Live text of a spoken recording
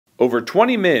Over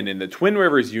 20 men in the Twin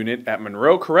Rivers unit at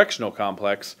Monroe Correctional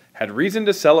Complex had reason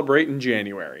to celebrate in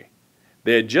January.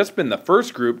 They had just been the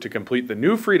first group to complete the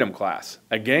new Freedom class,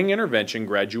 a gang intervention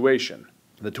graduation.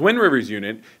 The Twin Rivers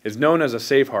unit is known as a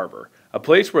safe harbor, a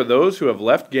place where those who have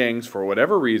left gangs for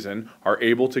whatever reason are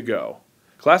able to go.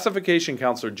 Classification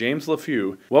Counselor James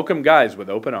Leffew welcomed guys with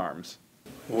open arms.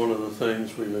 One of the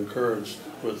things we've encouraged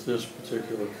with this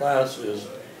particular class is,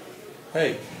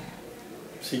 hey,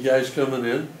 see guys coming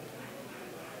in,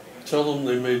 tell them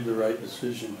they made the right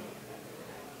decision.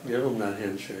 Give them that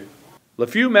handshake.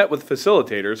 Leffew met with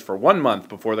facilitators for 1 month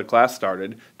before the class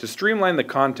started to streamline the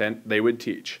content they would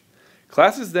teach.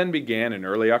 Classes then began in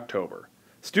early October.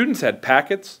 Students had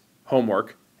packets,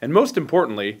 homework, and most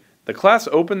importantly, the class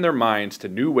opened their minds to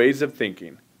new ways of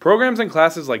thinking. Programs and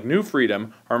classes like New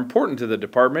Freedom are important to the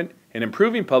department in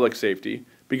improving public safety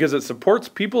because it supports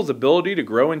people's ability to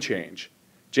grow and change.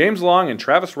 James Long and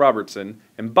Travis Robertson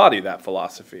embody that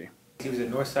philosophy. He was a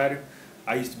North Sider.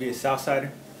 I used to be a South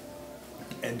Sider.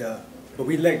 But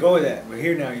we let go of that. We're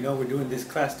here now, we're doing this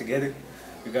class together.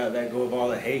 We got to let go of all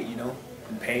the hate,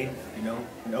 and pain,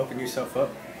 and open yourself up.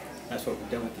 That's what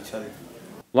we've done with each other.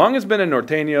 Long has been a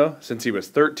Norteño since he was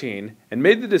 13 and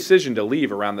made the decision to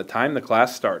leave around the time the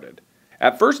class started.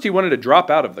 At first he wanted to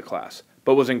drop out of the class,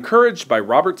 but was encouraged by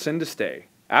Robertson to stay.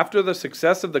 After the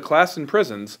success of the class in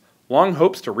prisons, Long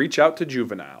hopes to reach out to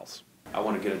juveniles. I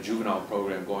want to get a juvenile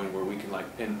program going where we can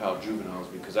pen pal juveniles,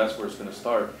 because that's where it's going to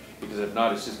start, because if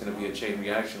not, it's just going to be a chain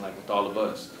reaction like with all of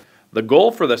us. The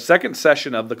goal for the second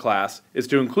session of the class is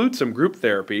to include some group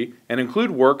therapy and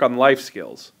include work on life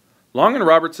skills. Long and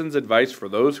Robertson's advice for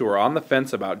those who are on the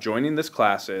fence about joining this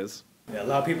class is, a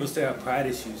lot of people still have pride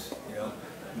issues,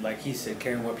 like he said,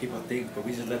 caring what people think, but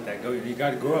we just let that go. You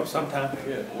got to grow up sometime.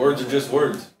 Yeah, words are just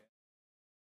words.